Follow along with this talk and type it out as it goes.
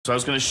So I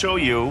was going to show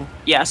you.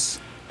 Yes.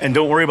 And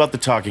don't worry about the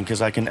talking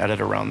because I can edit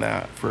around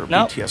that for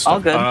BTS stuff. All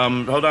good.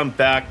 Hold on,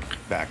 back.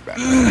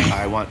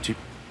 I want to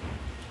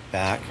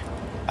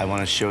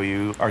show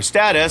you our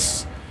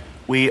status.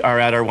 We are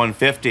at our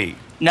 150.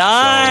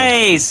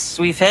 Nice.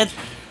 So, we've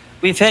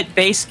hit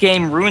base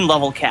game rune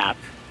level cap.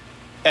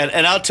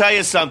 And I'll tell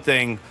you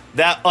something.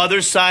 That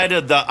other side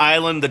of the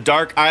island, the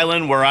dark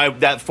island, where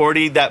that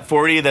 40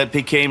 that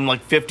became like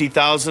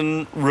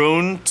 50,000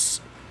 runes.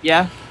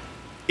 Yeah.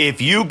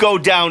 If you go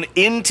down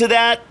into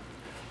that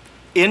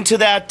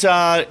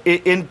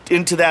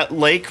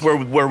lake where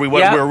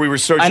we were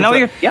searching. I know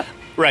you're. Yep.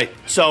 Right.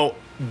 So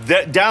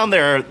down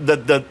there,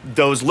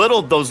 those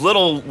little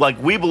like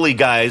Weebly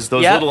guys,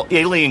 those little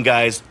alien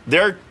guys,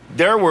 they're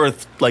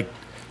worth like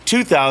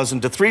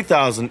 2,000 to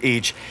 3,000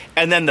 each,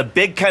 and then the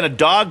big kind of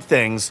dog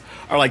things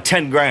are like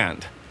 10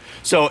 grand.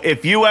 So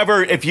if you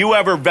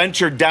ever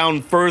venture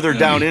down further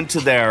down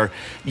into there,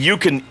 you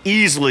can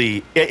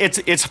easily.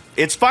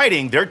 It's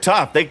fighting. They're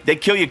tough. They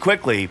kill you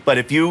quickly. But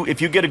if you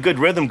get a good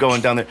rhythm going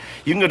down there,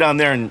 you can go down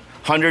there and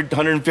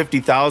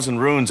 150,000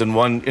 runes in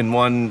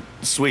one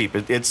sweep.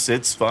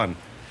 It's fun.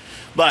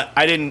 But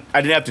I didn't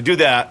have to do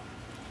that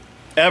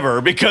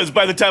ever, because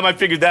by the time I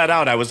figured that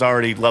out, I was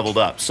already leveled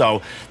up.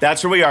 So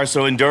that's where we are.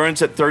 So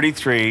endurance at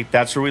 33.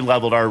 That's where we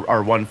leveled our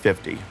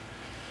 150.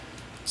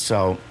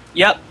 So.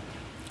 Yep.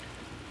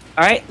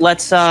 All right,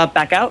 let's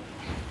back out.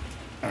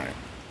 All right.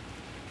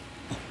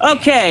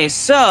 Okay,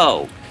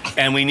 so.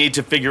 And we need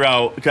to figure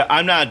out.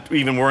 I'm not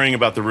even worrying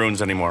about the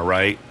runes anymore,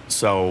 right?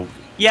 So.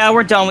 Yeah,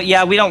 we're done.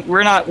 Yeah,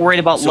 we're not worried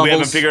about levels. So we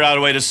haven't figured out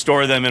a way to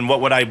store them. And what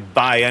would I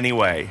buy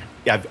anyway?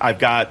 Yeah, I've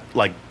got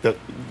like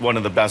one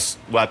of the best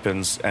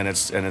weapons, and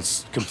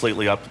it's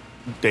completely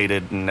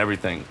updated and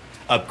everything.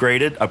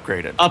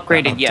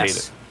 Upgraded.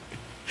 Yes.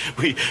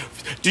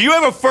 Do you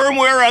have a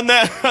firmware on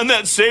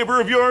that saber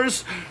of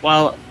yours?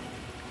 Well.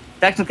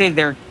 Technically,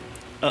 they're.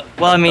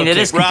 Well, I mean, it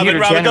is computer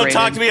Robin, generated. don't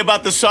talk to me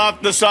about the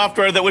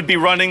software that would be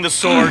running the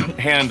sword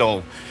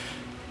handle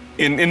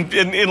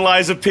in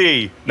Liza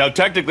P. Now,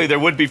 technically, there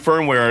would be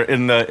firmware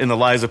in the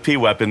Liza P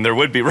weapon. There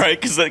would be, right?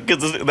 Because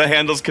the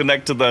handles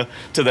connect to the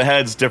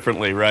heads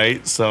differently,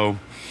 right? So.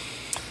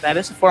 That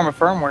is a form of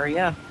firmware,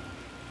 yeah.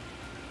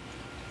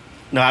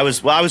 No, I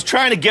was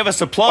trying to give us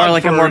a plug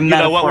like for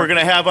what we're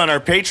gonna have on our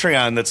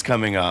Patreon that's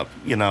coming up.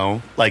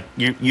 Like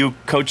you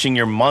coaching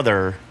your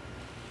mother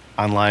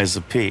on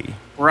Liza P.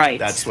 Right.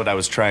 That's what I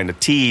was trying to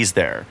tease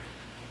there.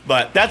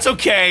 But that's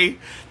okay.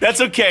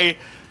 That's okay.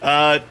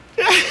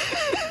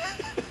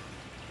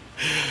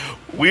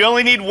 We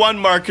only need one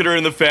marketer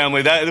in the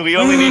family. We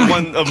only need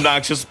one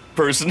obnoxious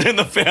person in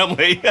the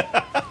family.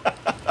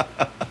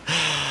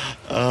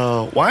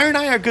 Why aren't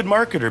I a good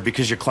marketer?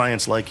 Because your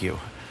clients like you.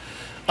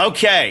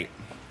 Okay.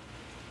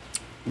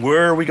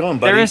 Where are we going,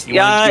 buddy? There is, you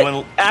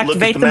wanna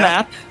activate the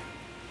map.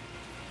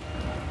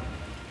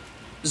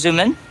 Zoom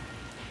in.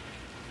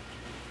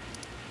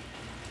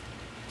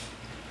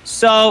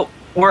 So,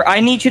 where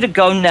I need you to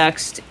go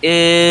next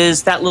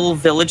is that little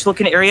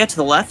village-looking area to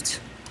the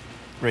left.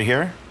 Right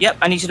here? Yep,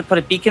 I need you to put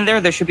a beacon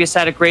there. There should be a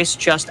site of grace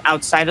just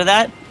outside of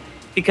that,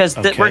 because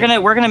we're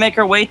gonna make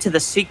our way to the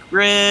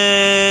secret.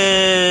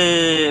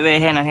 Wait,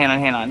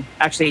 hang on.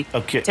 Actually,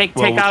 okay. Take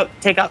out.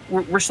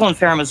 We're still in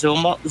Farum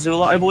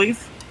Azula, I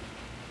believe.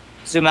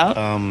 Zoom out.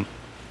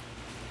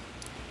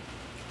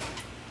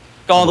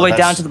 Go all the way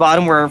down to the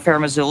bottom where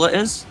Farum Azula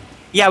is.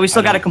 Yeah, we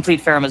still got to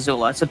complete Farum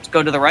Azula. So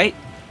go to the right.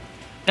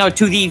 No,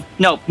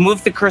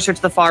 move the cursor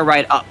to the far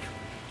right up.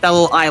 That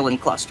little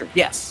island cluster.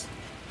 Yes.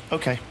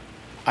 Okay.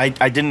 I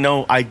didn't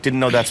know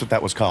that's what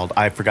that was called.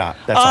 I forgot.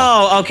 That's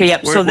all. Okay,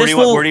 yep. Where do you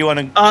want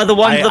to? The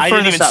one the furthest up. I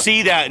didn't even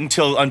see that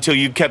until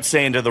you kept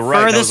saying to the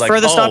right.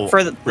 Furthest up,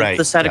 right.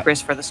 The site of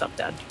grace furthest up,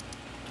 Dad.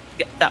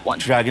 Yeah, that one.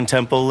 Dragon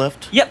Temple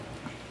lift? Yep.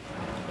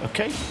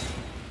 Okay.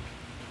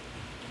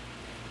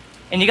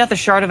 And you got the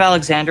Shard of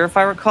Alexander, if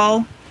I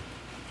recall.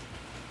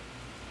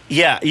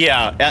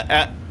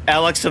 Yeah.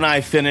 Alex and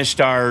I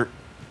finished our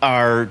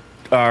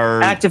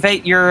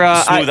activate your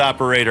smooth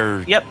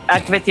operator. Yep,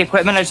 activate the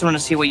equipment. I just want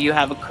to see what you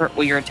have,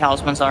 what your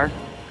talismans are.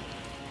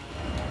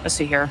 Let's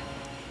see here.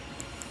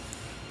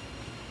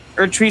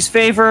 Erdtree's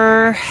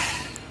Favor.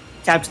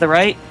 Tap to the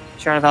right.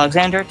 Shard of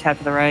Alexander. Tap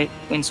to the right.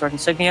 Winged Sword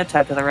Insignia.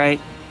 Tap to the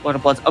right. Lord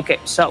of Bloods. Okay,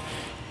 so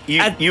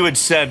you had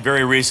said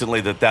very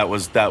recently that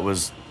was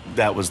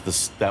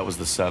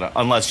the setup.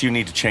 Unless you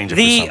need to change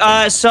it.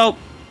 For so.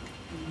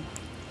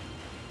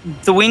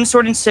 The Winged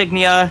Sword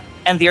Insignia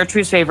and the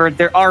Erdtree's Favor,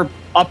 there are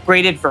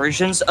upgraded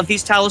versions of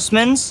these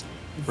talismans.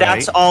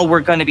 That's all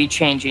we're going to be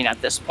changing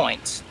at this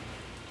point.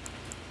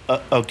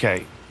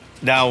 Okay.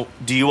 Now,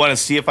 do you want to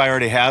see if I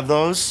already have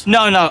those? No,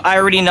 I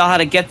already know how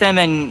to get them,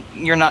 and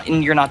you're not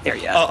there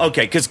yet. Oh,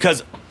 okay,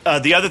 because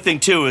the other thing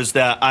too is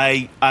that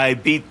I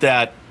beat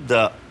the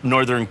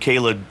Northern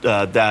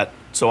Caelid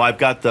so I've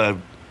got the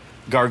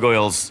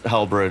Gargoyle's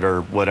Halberd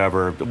or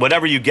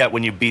whatever you get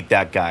when you beat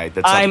that guy.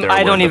 That's up there.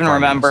 I don't even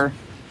remember.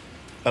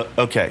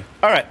 Okay.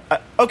 All right.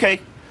 Okay.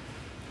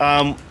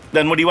 Then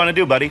what do you want to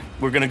do, buddy?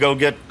 We're going to go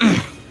get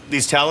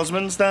these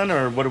talismans then,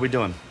 or what are we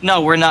doing?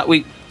 No, we're not.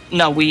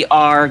 No, we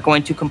are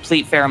going to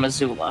complete Farum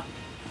Azula.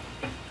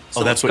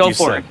 So oh, that's what go you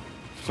for said.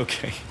 it.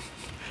 Okay.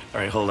 All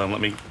right, hold on.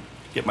 Let me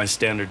get my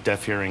standard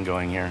deaf hearing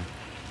going here.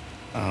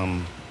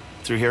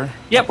 Through here?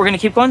 Yep, we're going to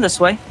keep going this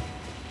way.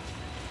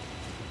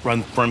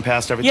 Run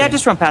past everything? Yeah,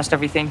 just run past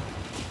everything.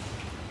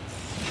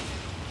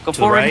 Go to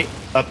forward. the right?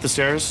 Up the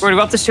stairs? We're going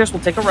to go up the stairs.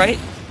 We'll take a right.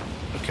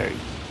 Okay.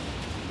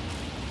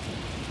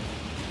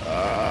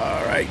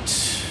 All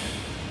right.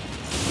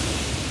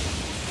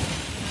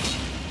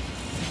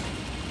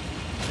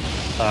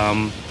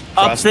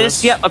 Up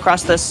this? Yep,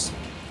 across this.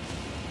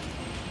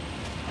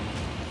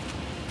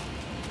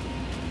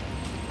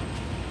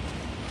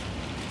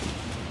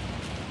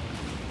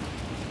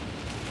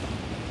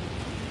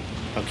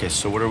 Okay,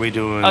 so what are we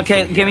doing?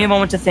 Okay, give me a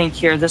moment to think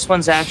here. This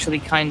one's actually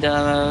kind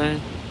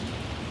of...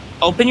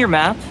 Open your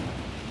map.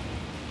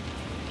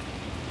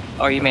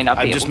 Or you may not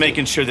be I'm just able to.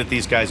 making sure that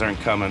these guys aren't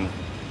coming.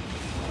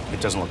 It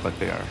doesn't look like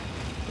they are.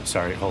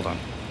 Sorry, hold on.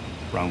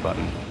 Wrong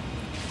button.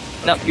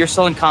 No, you're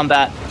still in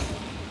combat.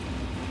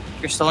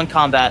 You're still in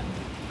combat.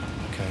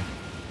 Okay.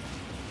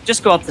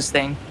 Just go up this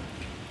thing.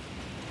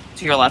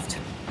 To your left.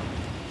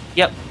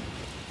 Yep.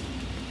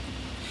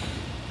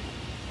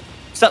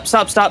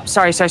 Stop.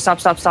 Sorry, stop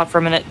for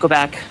a minute. Go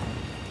back.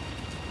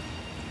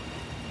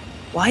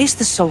 Why is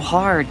this so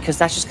hard? Because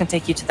that's just going to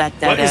take you to that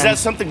dead What, end. is that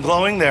something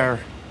glowing there?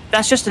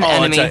 That's just an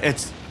enemy.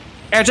 It's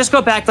Here, just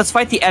go back. Let's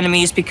fight the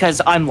enemies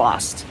because I'm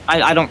lost.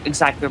 I don't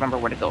exactly remember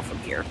where to go from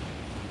here.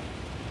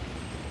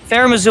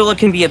 Farum Azula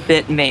can be a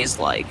bit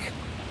maze-like.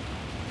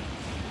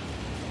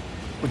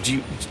 Would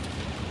you...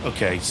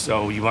 Okay,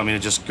 so you want me to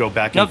just go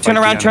back and Nope, fight turn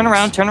the around.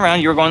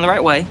 enemies? You were going the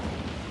right way.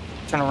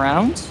 Turn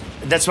around.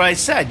 That's what I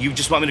said. You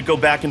just want me to go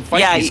back and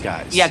fight these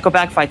guys. Yeah, go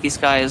back, fight these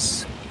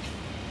guys.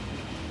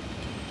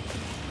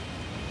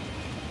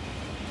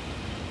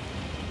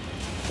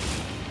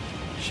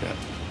 Shit.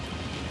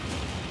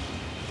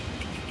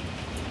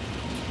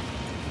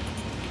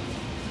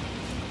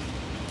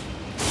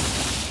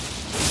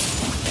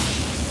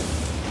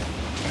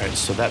 Alright,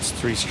 so that's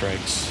 3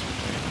 strikes.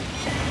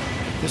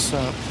 Pick this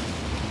up.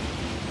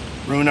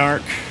 Rune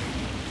Arc.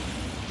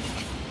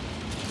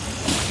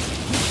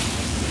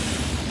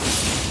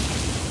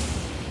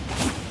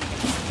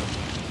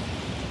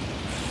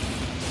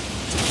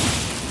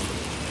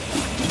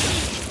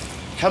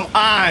 Come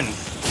on!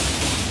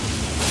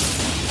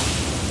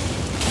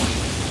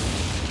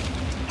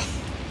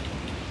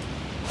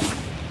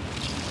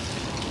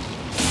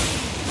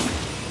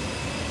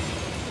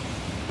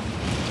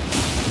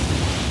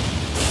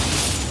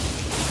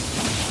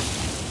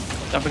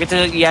 Don't forget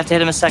to, you have to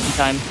hit him a second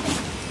time.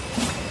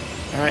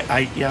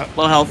 Alright, yeah.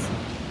 Low health.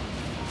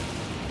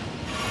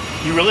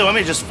 You really want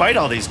me to just fight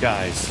all these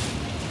guys?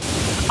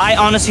 I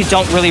honestly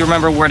don't really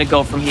remember where to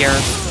go from here.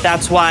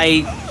 That's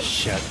why...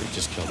 Shit, they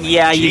just killed me.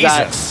 Yeah, you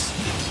got...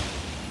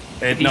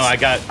 No,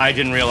 I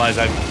didn't realize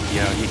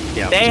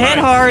yeah. They hit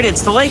hard.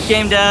 It's the late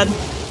game, Dad.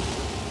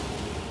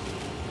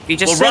 You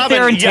just sit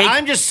there and take...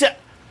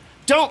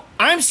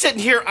 I'm sitting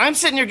here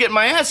getting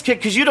my ass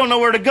kicked because you don't know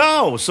where to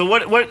go. So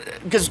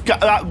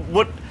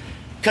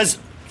because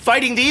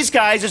fighting these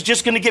guys is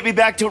just going to get me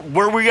back to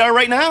where we are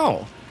right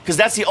now. Because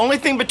that's the only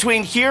thing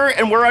between here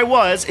and where I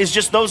was is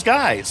just those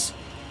guys.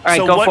 All right,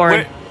 go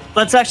forward.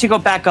 Let's actually go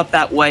back up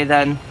that way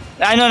then.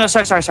 No,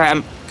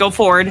 sorry. Go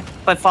forward,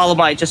 but follow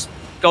my, just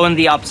go in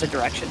the opposite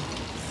direction.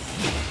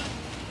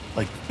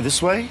 Like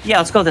this way? Yeah,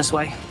 let's go this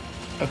way.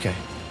 Okay.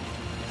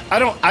 I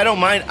don't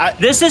mind.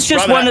 This is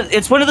just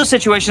it's one of those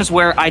situations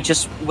where I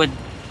just would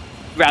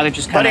rather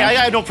just kind of... Buddy,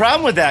 I have no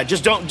problem with that.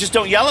 Just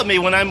don't yell at me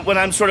when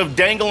I'm sort of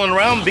dangling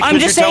around because I'm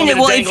just you're saying telling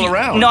me to that, dangle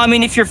around. No, I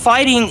mean, if you're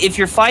fighting, if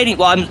you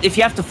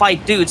have to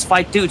fight dudes,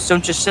 fight dudes.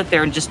 Don't just sit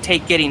there and just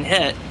take getting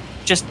hit.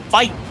 Just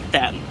fight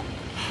them.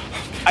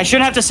 I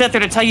shouldn't have to sit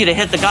there to tell you to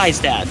hit the guys,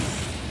 Dad.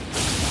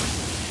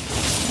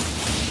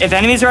 If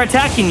enemies are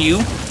attacking you,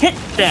 hit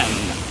them.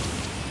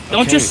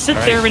 Don't just sit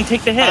there and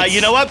take the hits.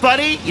 You know what,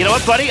 buddy?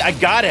 I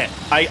got it.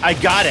 I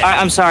got it.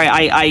 I'm sorry.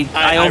 I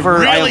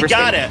really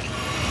got it.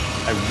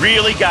 I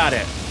really got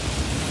it.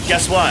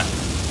 Guess what?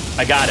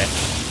 I got it.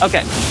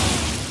 Okay.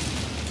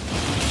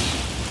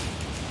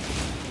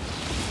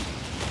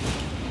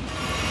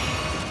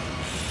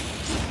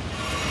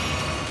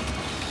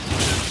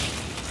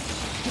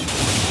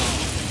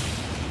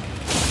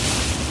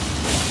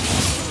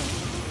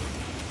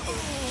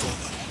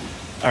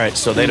 All right,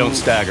 so they don't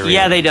stagger.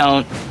 Yeah, they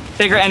don't.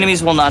 Bigger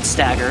enemies will not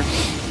stagger.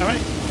 All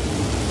right.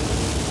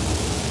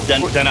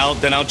 Then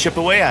I'll chip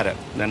away at it.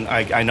 Then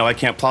I know I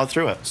can't plow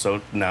through it. So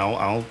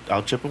now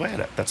I'll chip away at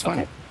it. That's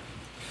fine.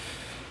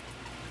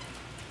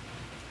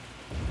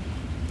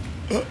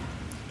 Okay.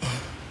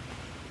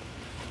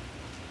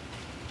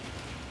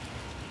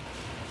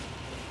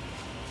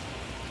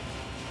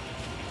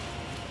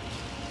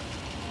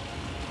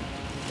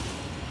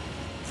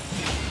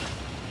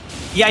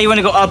 Yeah, you want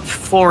to go up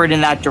forward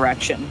in that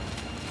direction.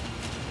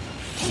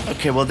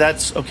 Okay, well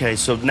that's okay.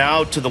 So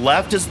now to the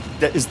left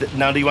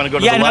now do you want to go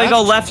to the left? Yeah, no, you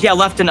go left. Yeah,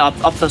 left and up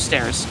those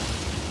stairs.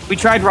 We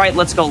tried right.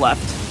 Let's go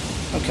left.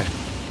 Okay.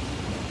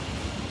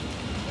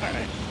 All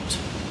right.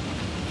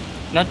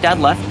 No, Dad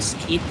left. Just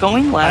keep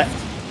going left.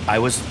 I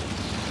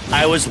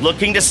was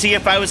looking to see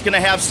if I was going to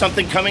have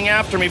something coming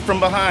after me from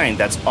behind.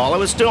 That's all I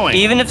was doing.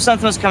 Even if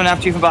something was coming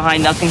after you from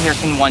behind, nothing here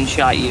can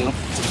one-shot you.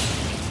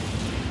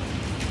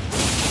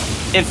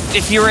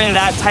 If you were in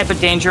that type of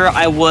danger,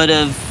 I would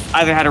have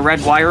either had a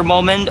red wire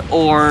moment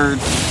or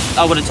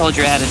I would have told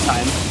you ahead of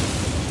time.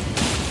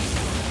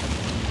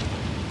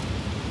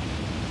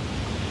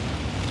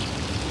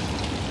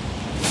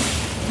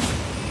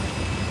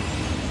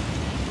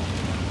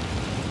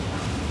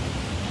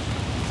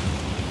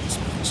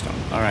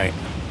 All right.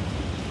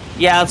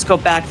 Yeah, let's go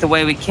back the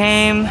way we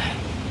came.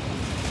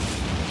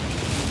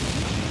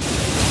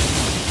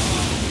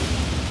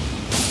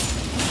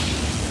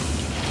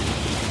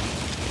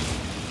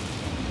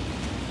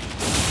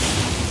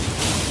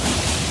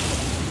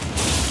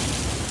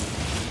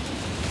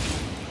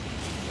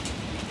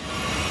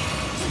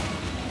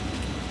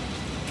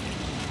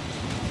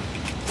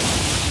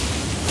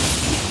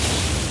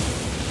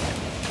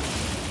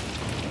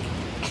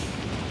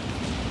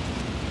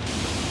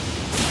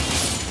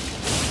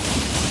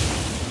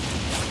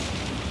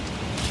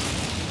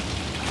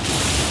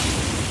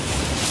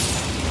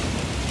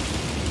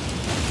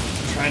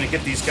 Trying to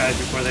get these guys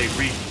before they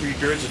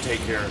regurgitate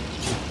here.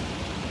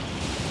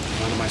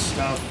 One of my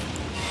stuff.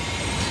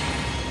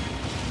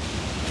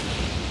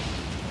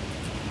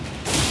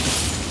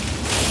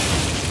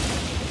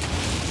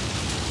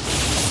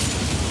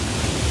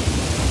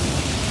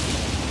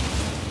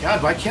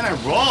 God, why can't I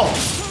roll?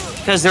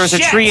 Because there was a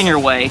tree in your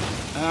way.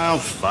 Oh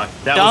fuck!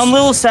 Dumb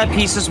little set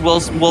pieces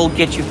will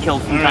get you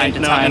killed from time to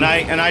time.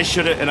 And I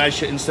should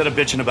instead of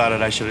bitching about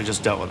it, I should have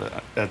just dealt with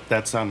it.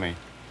 That's on me.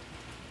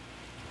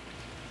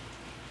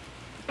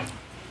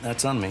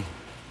 That's on me.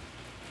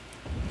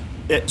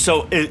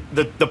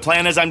 The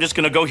plan is I'm just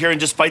going to go here and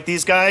just fight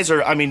these guys,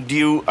 or I mean,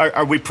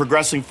 are we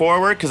progressing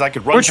forward? Because I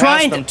could run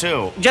past them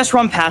too. Just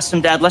run past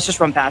him, Dad. Let's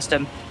just run past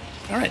him.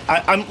 All right.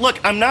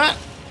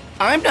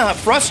 I'm not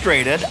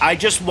frustrated. I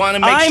just want to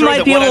make sure that what I'm doing is... I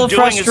might be a little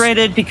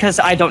frustrated because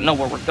I don't know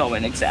where we're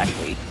going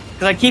exactly.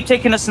 Because I keep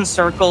taking us in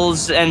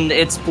circles and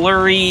it's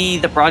blurry.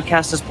 The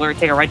broadcast is blurry.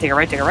 Take a right. Take a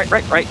right. Take a right.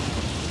 Right.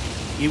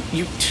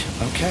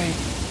 Okay.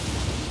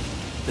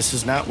 This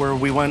is not where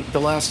we went the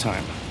last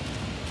time.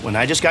 When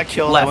I just got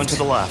killed, left. I went to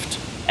the left.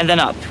 And then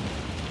up.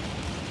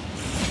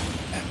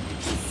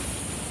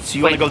 So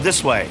you want to go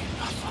this way?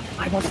 Oh, fuck.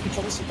 I want to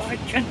control this. I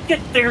can't get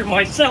there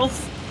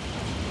myself.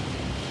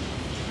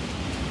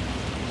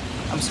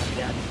 I'm sorry,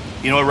 Dad.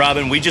 You know what,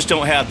 Robin? We just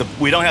don't have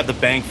the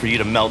bank for you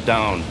to melt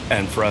down,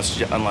 and for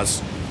us,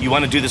 unless you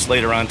want to do this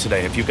later on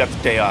today. If you've got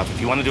the day off, if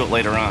you want to do it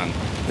later on,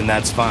 then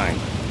that's fine.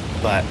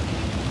 But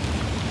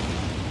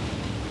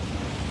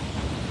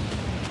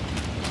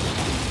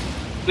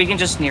we can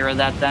just mirror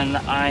that then.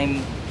 All right,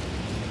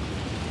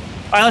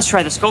 let's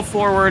try this. Go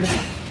forward.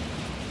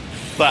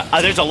 But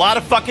there's a lot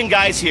of fucking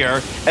guys here,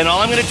 and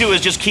all I'm going to do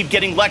is just keep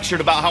getting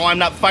lectured about how I'm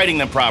not fighting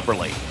them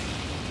properly.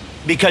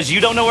 Because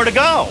you don't know where to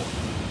go.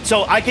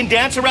 So I can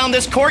dance around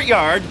this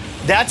courtyard.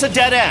 That's a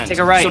dead end. Take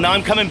a right. So now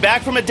I'm coming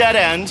back from a dead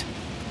end,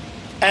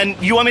 and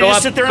you want me to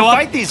just sit there and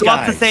fight these guys?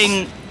 Go up the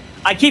thing.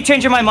 I keep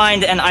changing my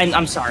mind, and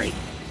I'm sorry.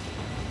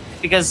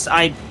 Because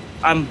I'm...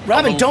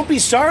 Robin, don't be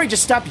sorry.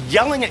 Just stop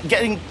yelling at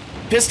getting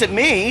pissed at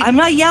me. I'm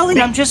not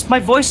yelling. I'm just... My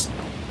voice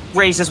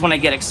raises when I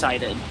get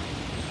excited.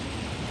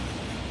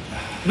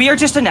 We are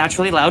just a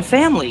naturally loud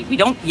family. We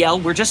don't yell.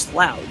 We're just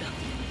loud.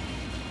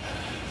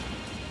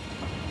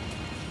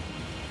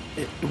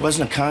 It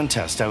wasn't a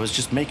contest. I was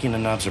just making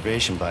an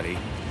observation, buddy.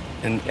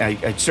 And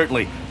I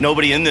certainly...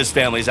 Nobody in this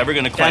family is ever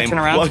going to claim... Turn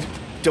around. Well,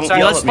 don't sorry,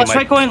 yell at me.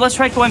 Let's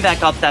try going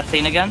back up that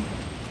thing again.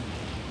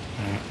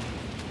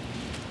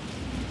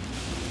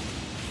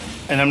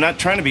 And I'm not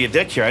trying to be a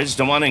dick here. I just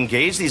don't want to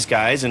engage these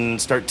guys and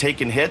start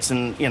taking hits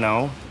and, you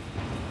know...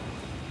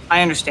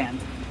 I understand.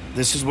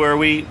 This is where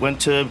we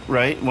went to,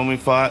 right? When we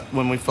fought,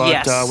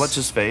 yes. What's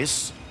his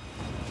face?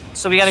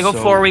 So we got to go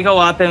forward, we go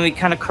up, and we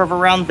kind of curve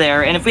around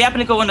there. And if we happen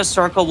to go in a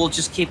circle, we'll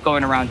just keep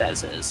going around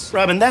as is.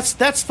 Robin,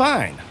 that's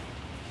fine.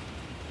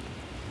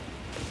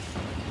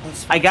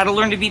 I got to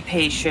learn to be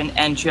patient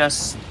and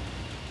just...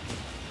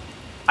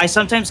 I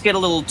sometimes get a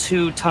little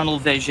too tunnel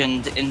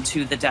visioned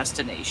into the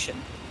destination.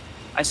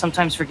 I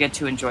sometimes forget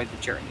to enjoy the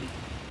journey.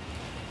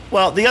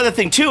 Well, the other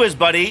thing too is,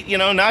 buddy, you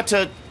know, not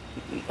to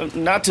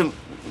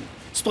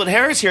split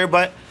hairs here,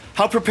 but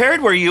how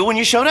prepared were you when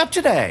you showed up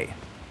today?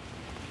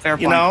 Fair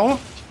point. You know?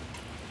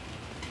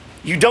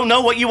 You don't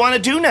know what you want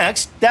to do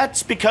next.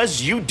 That's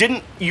because you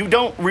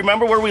don't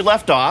remember where we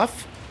left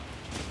off,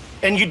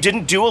 and you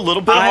didn't do a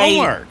little bit of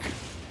homework.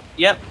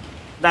 Yep,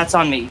 that's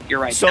on me. You're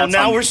right. So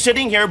now we're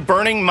sitting here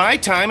burning my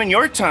time and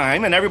your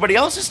time and everybody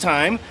else's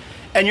time,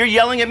 and you're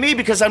yelling at me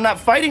because I'm not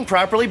fighting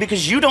properly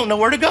because you don't know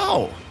where to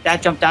go.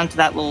 Dad, jump down to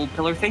that little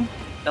pillar thing,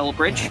 that little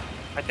bridge,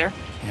 right there.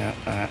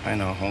 Yeah, I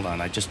know. Hold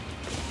on. I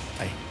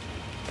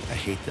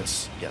hate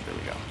this. Yeah, there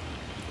we go.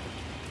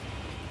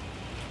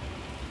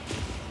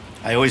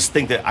 I always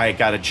think that I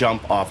gotta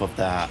jump off of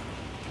that.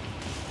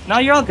 No,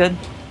 you're all good.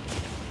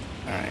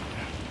 All right.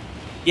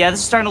 Yeah, this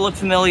is starting to look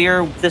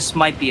familiar. This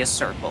might be a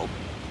circle.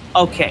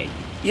 Okay,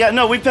 Yeah,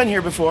 no, we've been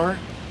here before.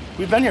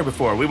 We've been here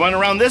before. We went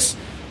around this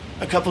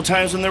a couple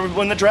times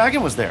when the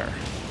dragon was there.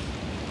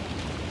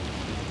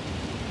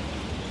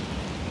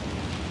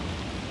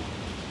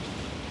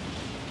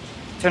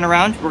 Turn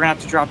around. We're gonna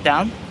have to drop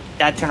down.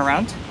 Dad, turn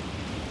around.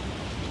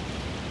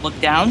 Look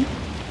down.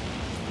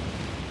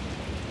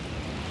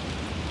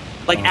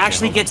 Like, okay,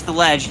 actually get to the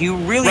ledge. You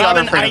really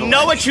Robin, are I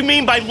know what you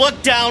mean by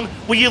look down.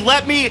 Will you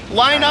let me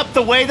line up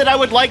the way that I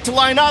would like to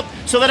line up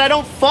so that I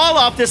don't fall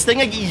off this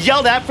thing and get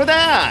yelled at for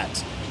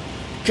that?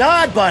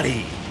 God,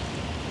 buddy.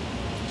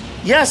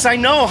 Yes, I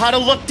know how to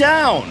look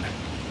down.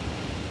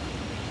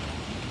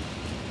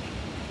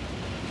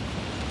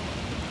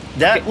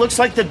 That looks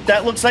like the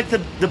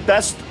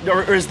best,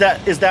 or is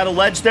that a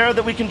ledge there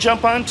that we can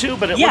jump onto?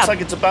 But it looks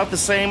like it's about the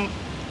same.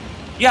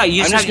 Yeah,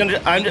 you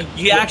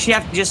actually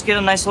have to just get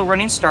a nice little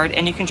running start,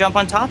 and you can jump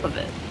on top of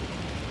it.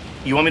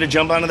 You want me to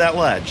jump onto that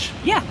ledge?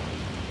 Yeah.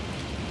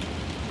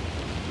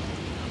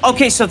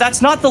 Okay, so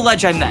that's not the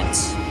ledge I meant.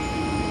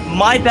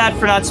 My bad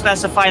for not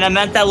specifying. I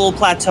meant that little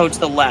plateau to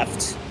the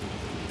left.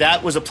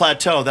 That was a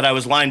plateau that I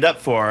was lined up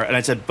for, and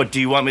I said, "But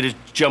do you want me to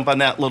jump on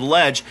that little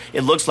ledge?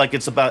 It looks like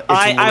it's about."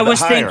 I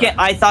was thinking.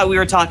 I thought we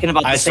were talking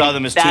about. I saw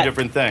them as two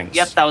different things.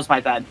 Yep, that was my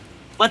bad.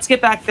 Let's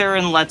get back there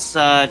and let's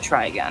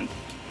try again.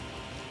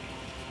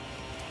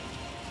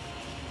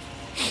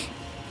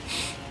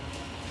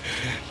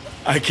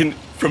 I can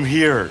from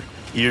here.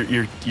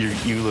 You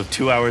live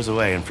 2 hours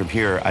away, and from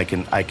here I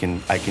can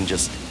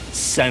just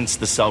sense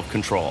the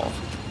self-control.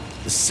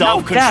 The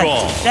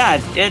self-control. No,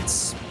 Dad,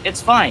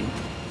 it's fine.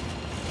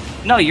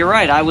 No, you're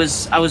right. I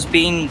was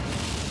being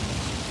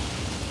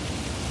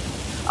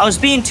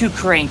too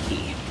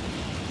cranky.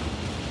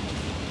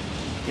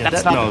 Yeah,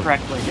 that's not the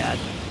correct way, Dad.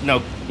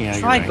 No, yeah.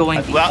 Try you're right.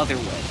 going the other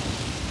way.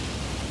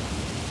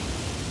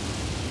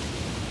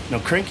 No,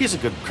 cranky's a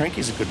good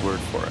word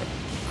for it.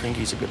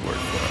 Cranky's a good word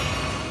for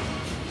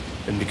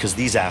it. And because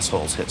these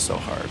assholes hit so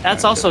hard.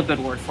 That's also a good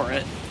word for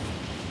it.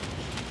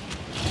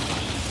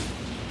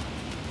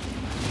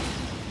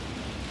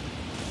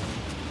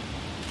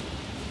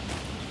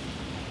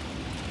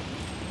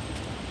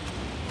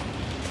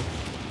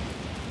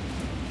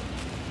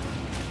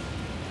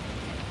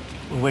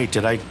 Wait,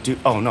 did I do?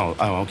 Oh no.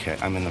 Oh, okay.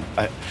 I'm in the.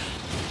 I'm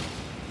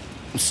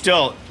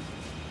still.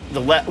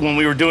 When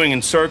we were doing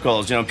in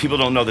circles, you know, people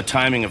don't know the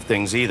timing of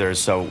things either.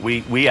 So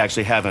we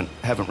actually haven't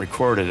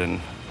recorded, and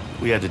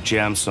we had to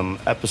jam some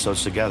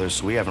episodes together.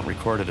 So we haven't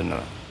recorded in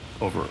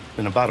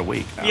about a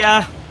week now.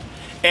 Yeah.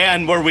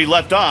 And where we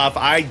left off,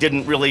 I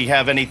didn't really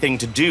have anything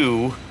to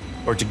do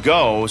or to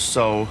go.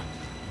 So,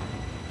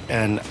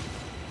 and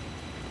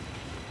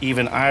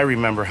even I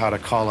remember how to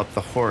call up the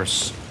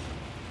horse.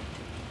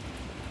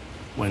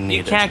 When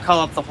needed. You can't call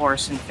up the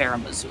horse in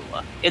Farum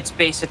Azula. It's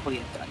basically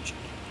a dungeon.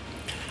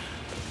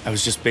 I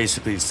was just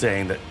basically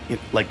saying that,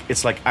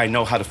 it's like I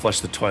know how to flush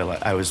the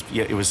toilet.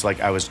 It was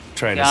like I was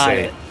trying to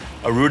say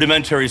a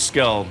rudimentary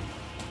skill.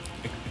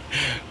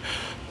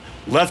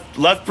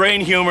 left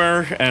brain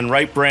humor and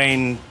right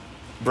brain.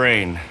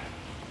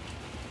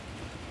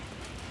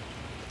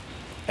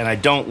 And I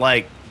don't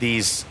like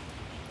these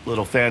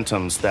little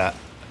phantoms that.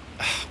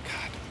 Oh,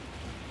 God.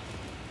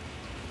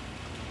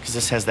 Because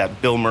this has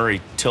that Bill Murray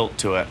tilt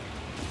to it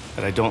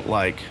that I don't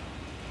like.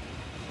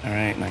 All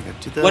right, and I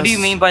got to do this. What do you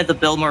mean by the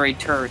Bill Murray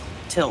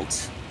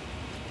tilt?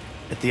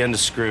 At the end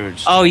of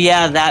Scrooge. Oh,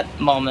 yeah, that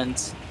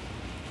moment.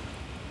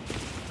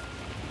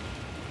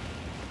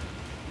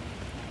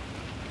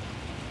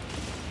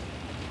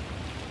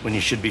 When you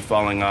should be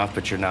falling off,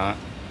 but you're not.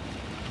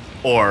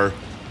 Or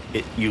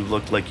you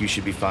look like you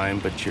should be fine,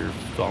 but you're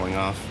falling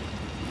off.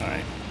 All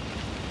right.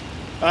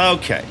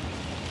 Okay.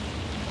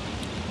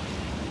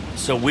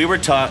 So we were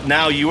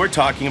now you were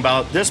talking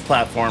about this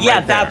platform, yeah,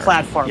 right there. that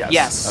platform,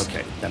 yes.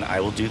 Okay, then I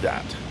will do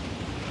that.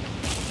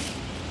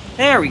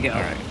 There we go.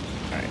 All right.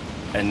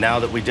 And now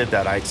that we did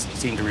that, I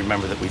seem to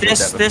remember that we did that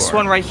before. This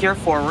one right here,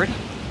 forward.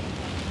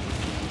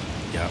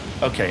 Yeah,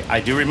 okay,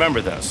 I do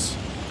remember this.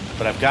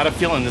 But I've got a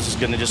feeling this is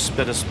going to just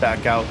spit us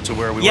back out to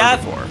where we were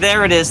before. Yeah,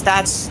 there it is.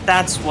 That's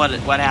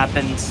what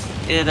happened.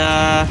 It,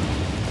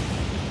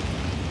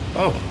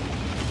 Oh.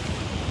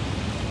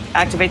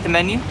 Activate the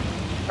menu?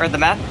 Or the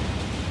map?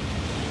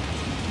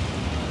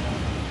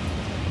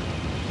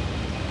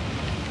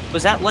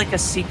 Was that like a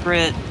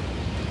secret?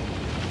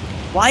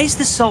 Why is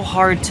this so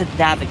hard to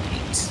navigate?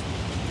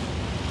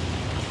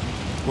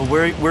 Well,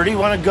 where do you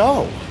want to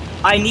go?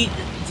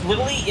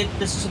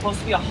 This is supposed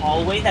to be a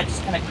hallway that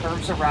just kind of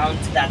curves around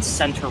to that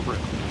center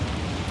room.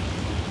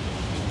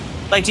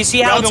 Like, do you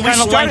see how it's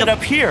kind of lined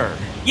up here?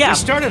 Yeah. We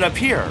started up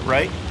here,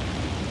 right?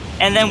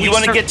 And then you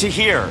want to get to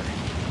here.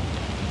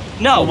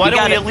 No, well, why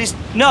don't we at least...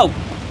 No,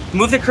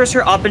 move the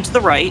cursor up and to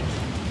the right.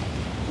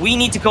 We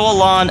need to go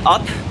along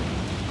up.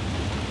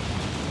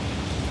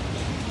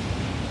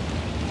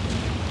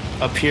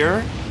 Up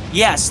here?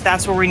 Yes,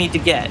 that's where we need to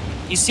get.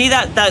 You see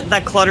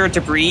that clutter of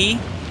debris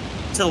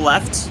to the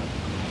left?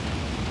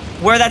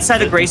 Where that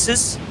side of grace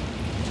is?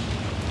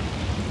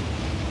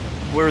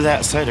 where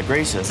that site of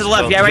grace is. To the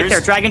left, So yeah, right here's-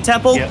 there, Dragon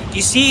Temple. Yeah.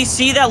 You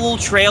see that little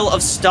trail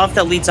of stuff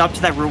that leads up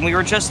to that room we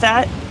were just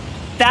at?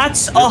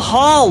 That's a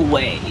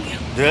hallway.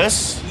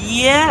 This?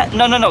 Yeah,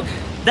 no.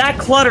 That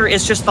clutter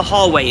is just the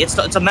hallway. It's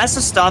a mess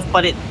of stuff,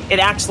 but it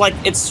acts like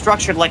it's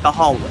structured like a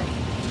hallway.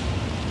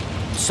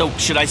 So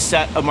should I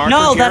set a marker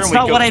No, here that's and we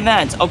not go- what I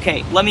meant. Okay,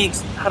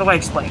 how do I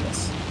explain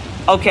this?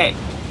 Okay,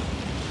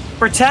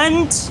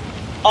 pretend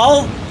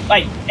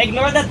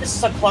ignore that this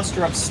is a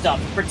cluster of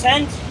stuff.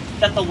 Pretend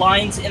that the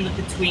lines in the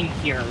between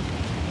here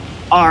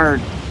are...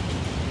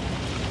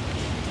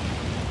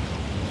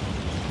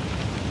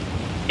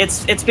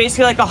 It's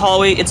basically like a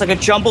hallway. It's like a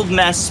jumbled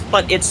mess,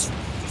 but it's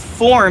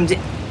formed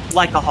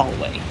like a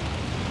hallway.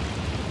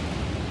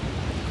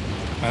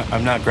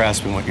 I'm not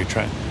grasping what you're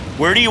trying.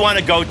 Where do you want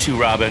to go to,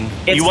 Robin?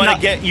 It's You want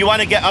not-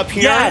 to get up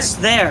here? Yes,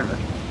 there.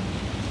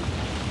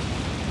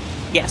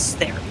 Yes,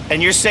 there.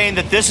 And you're saying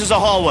that this is a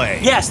hallway?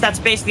 Yes, that's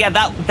basically, yeah,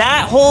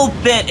 that whole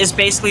bit is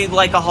basically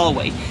like a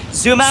hallway.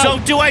 Zoom out. So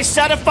do I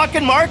set a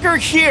fucking marker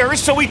here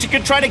so we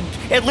can try to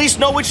at least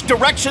know which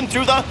direction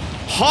through the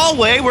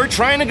hallway we're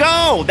trying to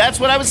go?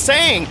 That's what I was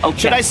saying. Okay.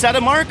 Should I set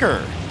a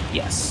marker?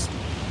 Yes.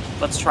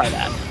 Let's try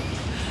that.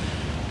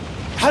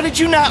 How did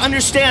you not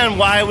understand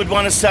why I would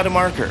want to set a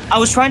marker? I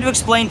was trying to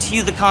explain to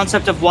you the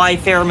concept of why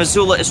Fair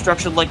Missoula is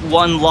structured like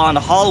one long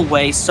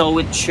hallway, so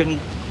it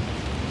shouldn't...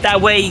 That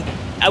way...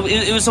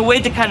 It was a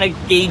way to kind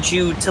of gauge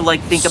you to,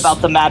 like, think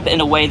about the map in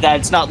a way that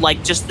it's not,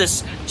 like, just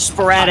this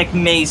sporadic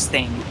maze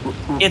thing.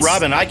 It's...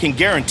 Robin, I can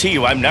guarantee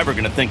you I'm never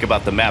going to think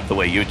about the map the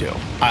way you do.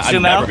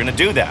 I'm never going to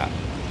do that.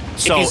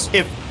 So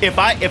if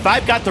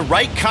I've got the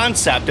right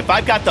concept, if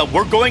I've got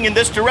we're going in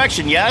this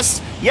direction, yes,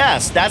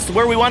 that's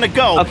where we want to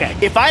go. Okay.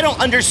 If I don't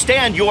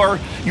understand your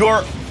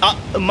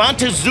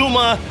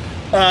Montezuma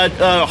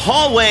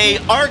hallway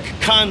arc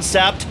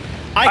concept,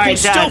 I can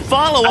still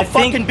follow a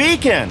fucking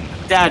beacon.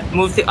 Dad,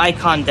 move the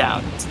icon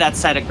down to that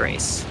side of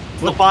grace.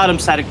 To the bottom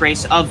side of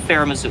grace of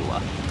Fair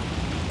Missoula.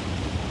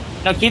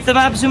 Now keep the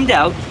map zoomed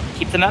out.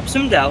 Keep the map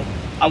zoomed out.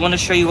 I want to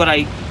show you what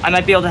I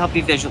might be able to help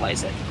you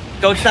visualize it.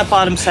 Go to that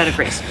bottom side of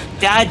grace.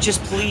 Dad,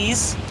 just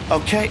please.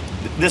 Okay.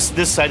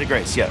 This side of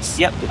grace, yes.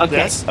 Yep, okay.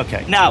 This?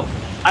 Okay. Now,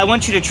 I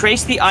want you to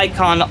trace the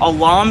icon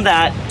along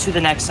that to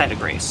the next side of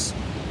grace.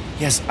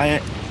 Yes,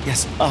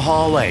 a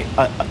hallway.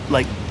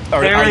 Are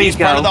There these you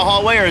go. part of the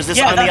hallway, or is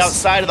this on the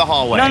outside of the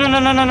hallway? No,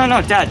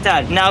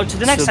 Dad. Now to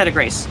the next side of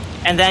grace.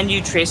 And then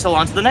you trace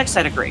along to the next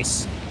side of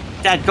grace.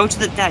 Dad, go to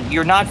the... Dad,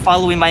 you're not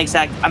following my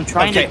exact... I'm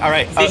trying to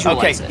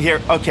visualize it. Here.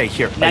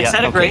 Next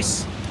side of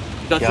grace.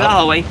 Go through the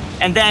hallway.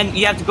 And then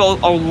you have to go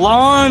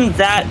along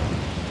that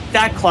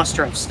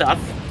cluster of stuff.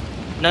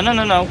 No.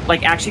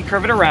 Like, actually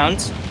curve it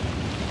around.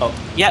 Oh.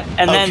 Yep,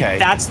 and then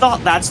that's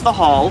the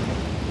hall.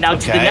 Now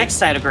to the next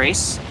side of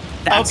grace.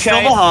 That's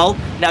still the hall.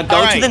 Now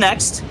go to the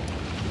next.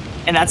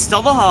 And that's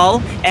still the hall.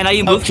 And now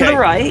you move to the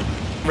right.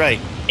 Right.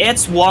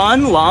 It's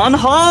one long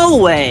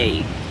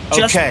hallway.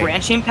 Just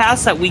branching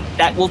paths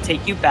that will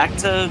take you back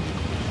to...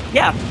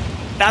 Yeah,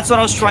 that's what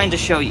I was trying to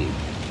show you.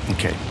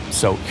 Okay,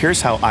 so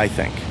here's how I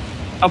think.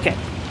 Okay.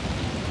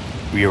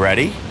 Are you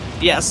ready?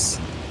 Yes.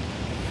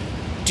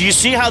 Do you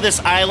see how this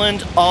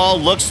island all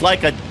looks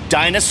like a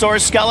dinosaur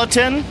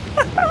skeleton?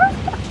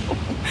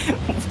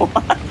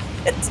 What?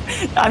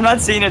 I'm not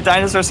seeing a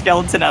dinosaur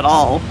skeleton at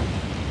all.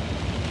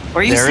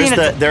 Where are you seeing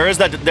it? There is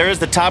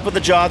the top of the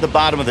jaw, the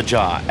bottom of the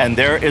jaw, and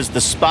there is the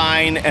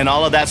spine and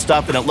all of that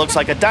stuff, and it looks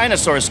like a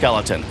dinosaur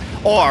skeleton.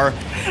 Or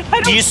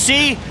do you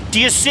see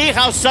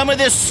how some of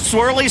this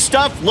swirly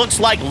stuff looks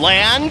like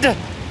land,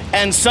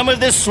 and some of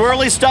this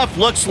swirly stuff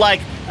looks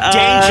like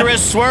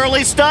dangerous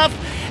swirly stuff?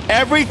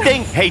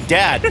 Everything. Hey,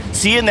 Dad,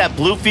 see in that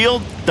blue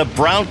field, the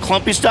brown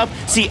clumpy stuff?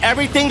 See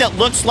everything that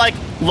looks like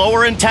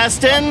lower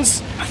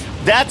intestines?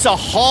 That's a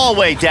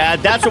hallway,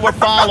 Dad. That's what we're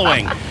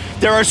following.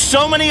 There are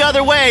so many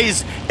other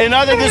ways, and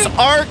other this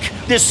arc,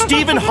 this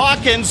Stephen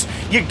Hawkins.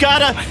 You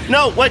gotta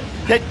no. What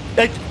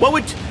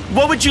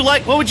would you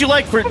like? What would you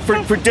like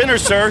for dinner,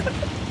 sir?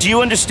 Do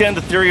you understand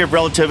the theory of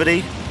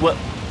relativity? What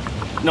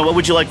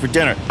would you like for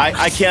dinner?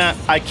 I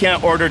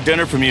can't order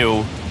dinner from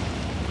you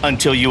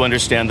until you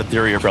understand the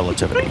theory of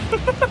relativity.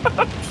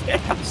 Okay,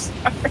 I'm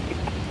sorry.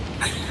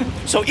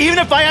 So even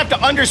if I have to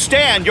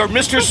understand your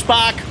Mr.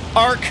 Spock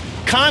arc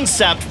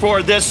concept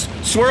for this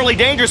swirly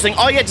dangerous thing,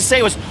 all you had to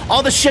say was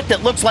all the shit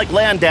that looks like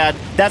land, Dad.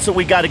 That's what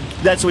we got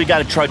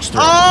to trudge through.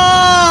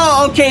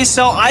 Oh, okay.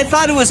 So I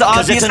thought it was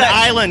obvious. Because it's an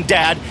island,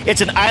 Dad. It's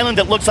an island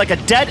that looks like a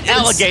dead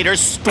alligator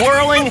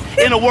swirling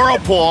in a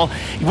whirlpool.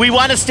 We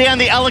want to stay on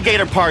the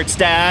alligator parts,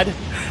 Dad.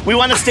 We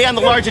want to stay on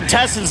the large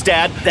intestines,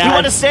 Dad. We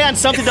want to stay on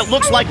something that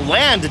looks like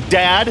land,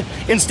 Dad,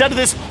 instead of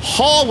this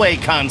hallway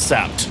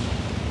concept.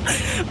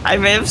 I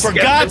may have. For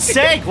God's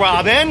sake,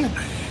 Robin.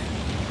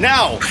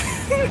 Now,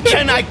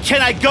 can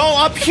I go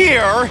up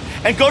here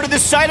and go to the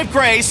site of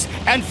grace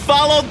and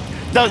follow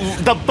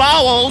the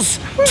bowels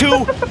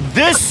to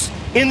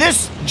in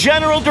this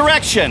general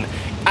direction?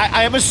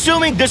 I am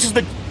assuming this is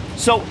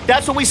so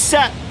that's what we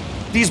set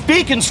these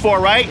beacons for,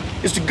 right?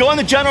 Is to go in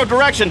the general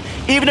direction,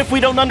 even if we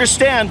don't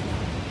understand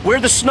where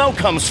the snow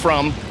comes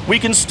from, we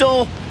can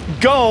still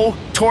go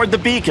toward the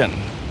beacon.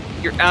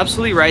 You're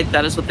absolutely right.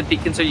 That is what the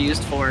beacons are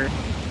used for.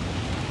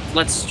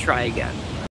 Let's try again.